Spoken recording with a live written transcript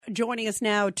joining us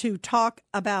now to talk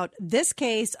about this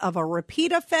case of a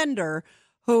repeat offender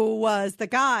who was the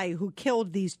guy who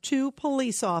killed these two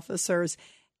police officers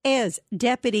is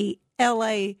Deputy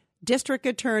L.A. District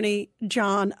Attorney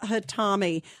John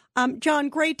Hatami. John,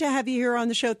 great to have you here on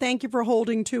the show. Thank you for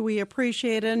holding to. We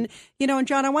appreciate it. And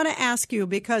John, I want to ask you,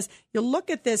 because you look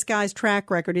at this guy's track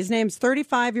record. His name's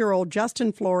 35-year-old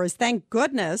Justin Flores. Thank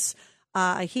goodness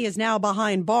he is now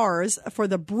behind bars for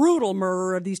the brutal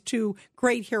murder of these two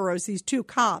great heroes, these two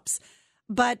cops.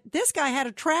 But this guy had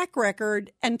a track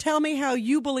record, and tell me how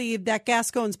you believe that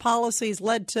Gascon's policies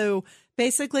led to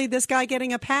basically this guy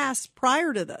getting a pass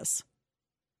prior to this.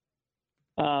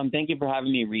 Thank you for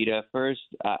having me, Rita. First,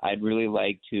 I'd really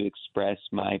like to express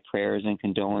my prayers and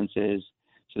condolences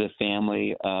to the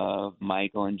family of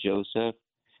Michael and Joseph.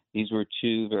 These were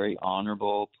two very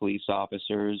honorable police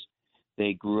officers.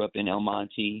 They grew up in El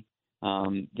Monte.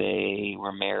 They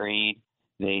were married.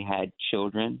 They had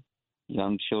children,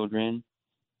 young children,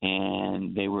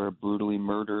 and they were brutally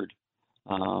murdered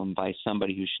by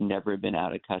somebody who should never have been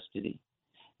out of custody.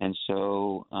 And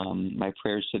so my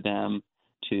prayers to them,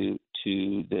 to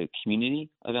the community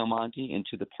of El Monte, and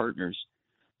to the partners.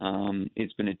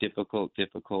 It's been a difficult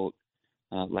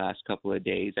last couple of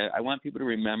days. I want people to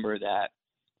remember that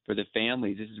for the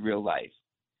families, this is real life.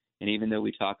 And even though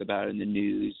we talk about it in the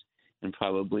news, and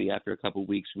probably after a couple of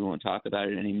weeks we won't talk about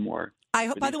it anymore.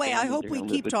 By the way, I hope we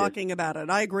keep talking about it.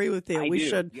 I agree with you.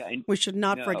 We should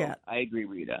not forget. I agree,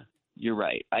 Rita. You're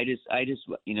right. I just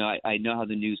I know how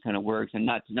the news kind of works, and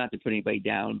not to put anybody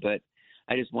down, but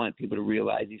I just want people to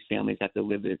realize these families have to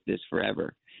live this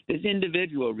forever. This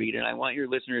individual, Rita, and I want your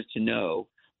listeners to know,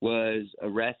 was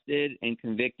arrested and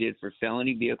convicted for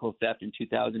felony vehicle theft in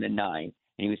 2009, and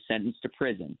he was sentenced to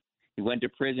prison. He went to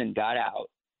prison, got out,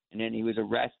 and then he was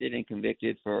arrested and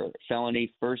convicted for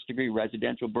felony first-degree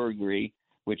residential burglary,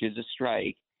 which is a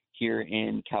strike here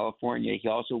in California. He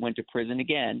also went to prison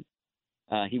again.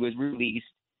 He was released.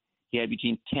 He had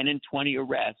between 10 and 20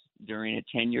 arrests during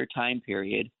a 10-year time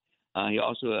period. He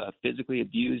also physically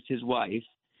abused his wife.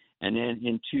 And then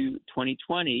in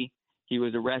 2020, he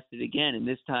was arrested again, and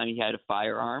this time he had a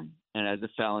firearm, and as a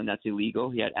felon, that's illegal.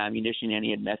 He had ammunition, and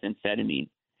he had methamphetamine.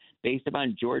 Based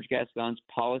upon George Gascon's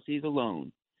policies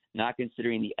alone, not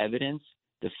considering the evidence,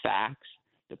 the facts,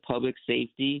 the public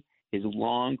safety, his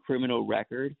long criminal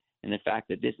record, and the fact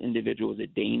that this individual is a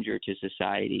danger to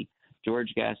society,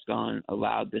 George Gascon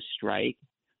allowed the strike,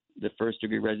 the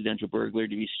first-degree residential burglary,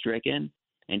 to be stricken.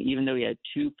 And even though he had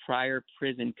two prior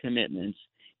prison commitments,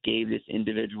 gave this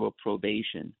individual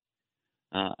probation.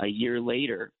 A year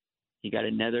later, he got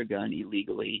another gun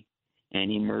illegally,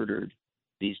 and he murdered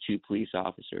these two police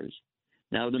officers.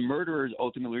 Now, the murderer is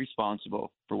ultimately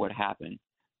responsible for what happened,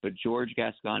 but George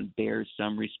Gascon bears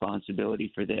some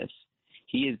responsibility for this.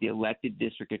 He is the elected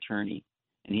district attorney,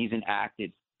 and he's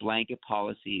enacted blanket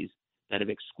policies that have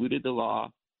excluded the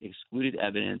law, excluded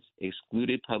evidence,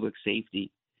 excluded public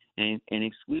safety, and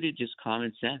excluded just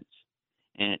common sense.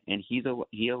 And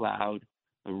he allowed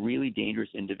a really dangerous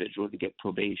individual to get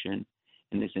probation,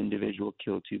 and this individual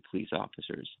killed two police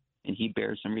officers. And he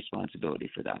bears some responsibility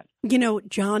for that.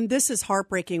 John, this is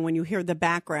heartbreaking when you hear the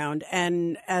background.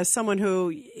 And as someone who,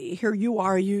 here you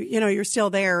are, you're still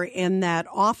there in that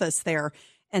office there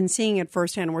and seeing it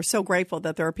firsthand. We're so grateful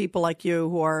that there are people like you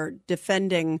who are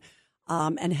defending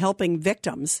and helping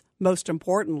victims, most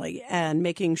importantly, and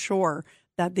making sure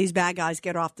that these bad guys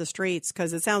get off the streets,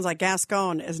 because it sounds like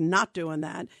Gascon is not doing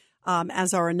that,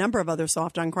 as are a number of other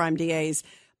soft on crime DAs.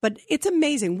 But it's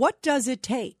amazing. What does it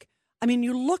take? I mean,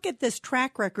 you look at this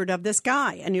track record of this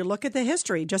guy and you look at the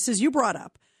history, just as you brought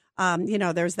up.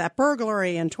 There's that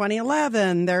burglary in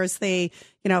 2011. There's the,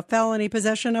 felony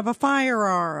possession of a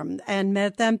firearm and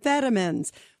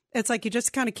methamphetamines. It's like you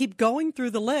just kind of keep going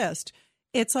through the list.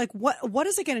 It's like, what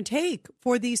is it going to take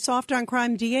for these soft on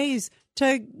crime DAs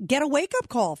to get a wake up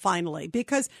call finally?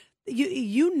 Because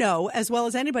you know as well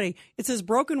as anybody, it's this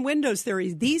broken windows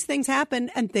theory. These things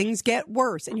happen and things get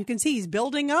worse. And you can see he's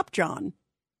building up, John.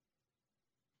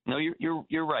 No,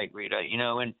 you're right, Rita.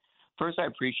 And first, I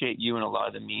appreciate you and a lot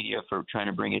of the media for trying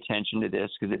to bring attention to this,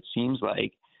 because it seems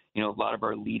like, a lot of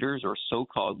our leaders or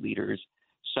so-called leaders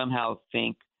somehow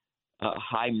think a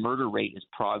high murder rate is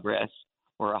progress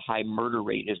or a high murder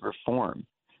rate is reform.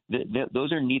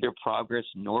 Those are neither progress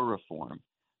nor reform.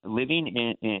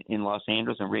 Living in Los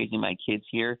Angeles and raising my kids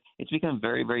here, it's become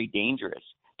very, very dangerous.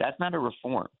 That's not a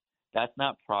reform. That's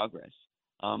not progress.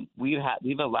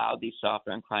 We've allowed these soft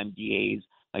on crime DAs,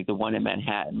 like the one in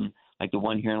Manhattan, like the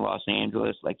one here in Los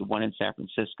Angeles, like the one in San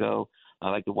Francisco,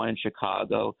 like the one in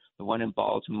Chicago, the one in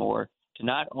Baltimore, to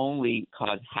not only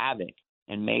cause havoc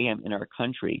and mayhem in our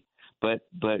country, but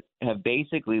have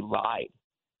basically lied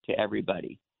to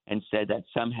everybody and said that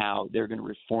somehow they're going to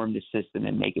reform the system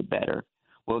and make it better.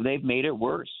 Well, they've made it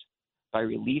worse by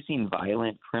releasing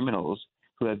violent criminals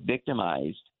who have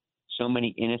victimized so many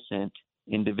innocent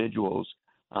individuals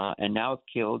and now have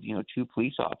killed, 2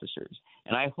 police officers.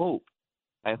 And I hope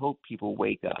people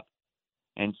wake up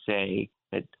and say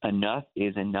that enough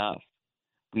is enough.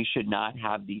 We should not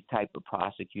have these type of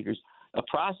prosecutors. A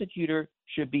prosecutor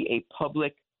should be a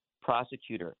public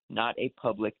prosecutor, not a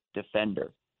public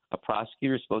defender. A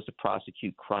prosecutor is supposed to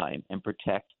prosecute crime and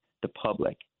protect the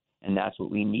public. And that's what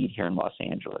we need here in Los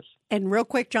Angeles. And real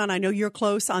quick, John, I know you're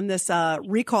close on this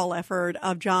recall effort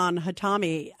of John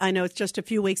Hatami. I know it's just a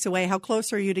few weeks away. How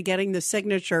close are you to getting the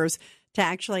signatures to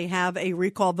actually have a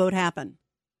recall vote happen?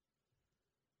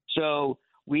 So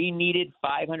we needed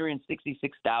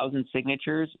 566,000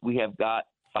 signatures. We have got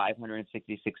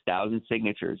 566,000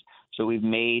 signatures. So we've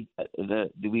made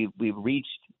we've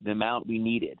reached the amount we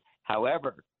needed.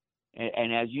 However,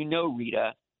 and as you know,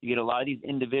 Rita, you get a lot of these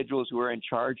individuals who are in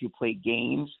charge who play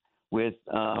games with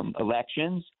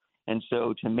elections. And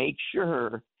so to make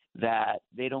sure that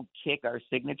they don't kick our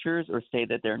signatures or say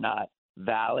that they're not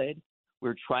valid,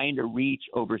 we're trying to reach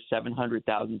over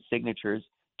 700,000 signatures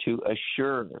to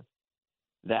assure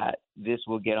that this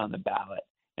will get on the ballot.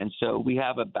 And so we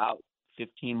have about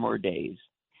 15 more days.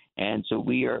 And so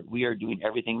we are doing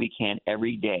everything we can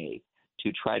every day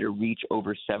to try to reach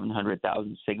over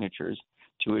 700,000 signatures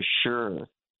to assure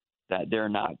that they're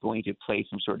not going to play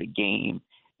some sort of game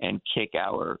and kick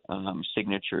our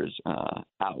signatures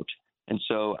out. And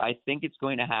so I think it's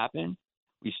going to happen.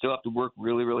 We still have to work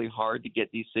really, really hard to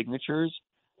get these signatures,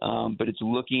 but it's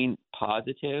looking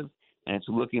positive, and it's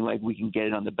looking like we can get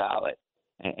it on the ballot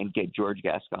and get George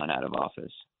Gascon out of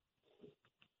office.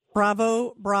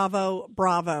 Bravo, bravo,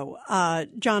 bravo.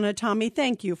 John Hatami,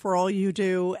 thank you for all you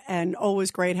do, and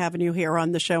always great having you here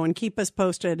on the show. And keep us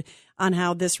posted on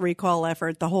how this recall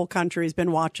effort, the whole country has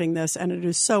been watching this, and it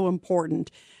is so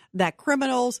important that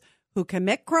criminals who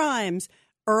commit crimes,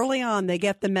 early on they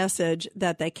get the message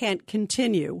that they can't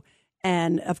continue.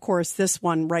 And, of course, this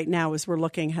one right now, as we're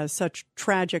looking, has such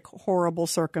tragic, horrible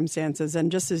circumstances.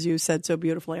 And just as you said so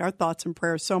beautifully, our thoughts and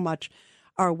prayers so much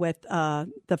are with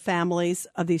the families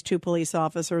of these 2 police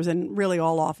officers and really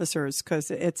all officers, because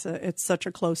it's such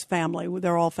a close family.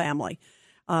 They're all family.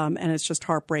 And it's just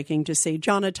heartbreaking to see.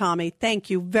 John Hatami, thank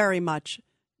you very much.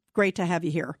 Great to have you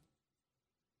here.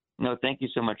 No, thank you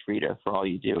so much, Rita, for all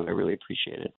you do. I really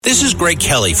appreciate it. This is Greg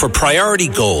Kelly for Priority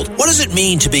Gold. What does it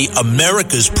mean to be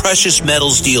America's precious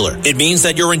metals dealer? It means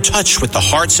that you're in touch with the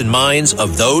hearts and minds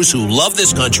of those who love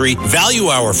this country, value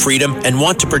our freedom, and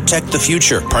want to protect the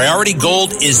future. Priority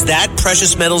Gold is that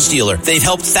precious metals dealer. They've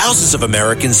helped thousands of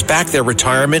Americans back their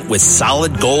retirement with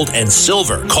solid gold and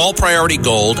silver. Call Priority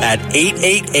Gold at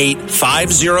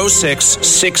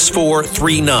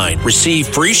 888-506-6439. Receive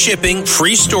free shipping,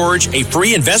 free storage, a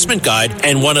free investment guide,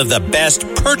 and one of the best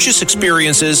purchase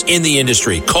experiences in the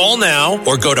industry. Call now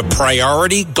or go to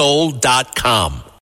PriorityGold.com.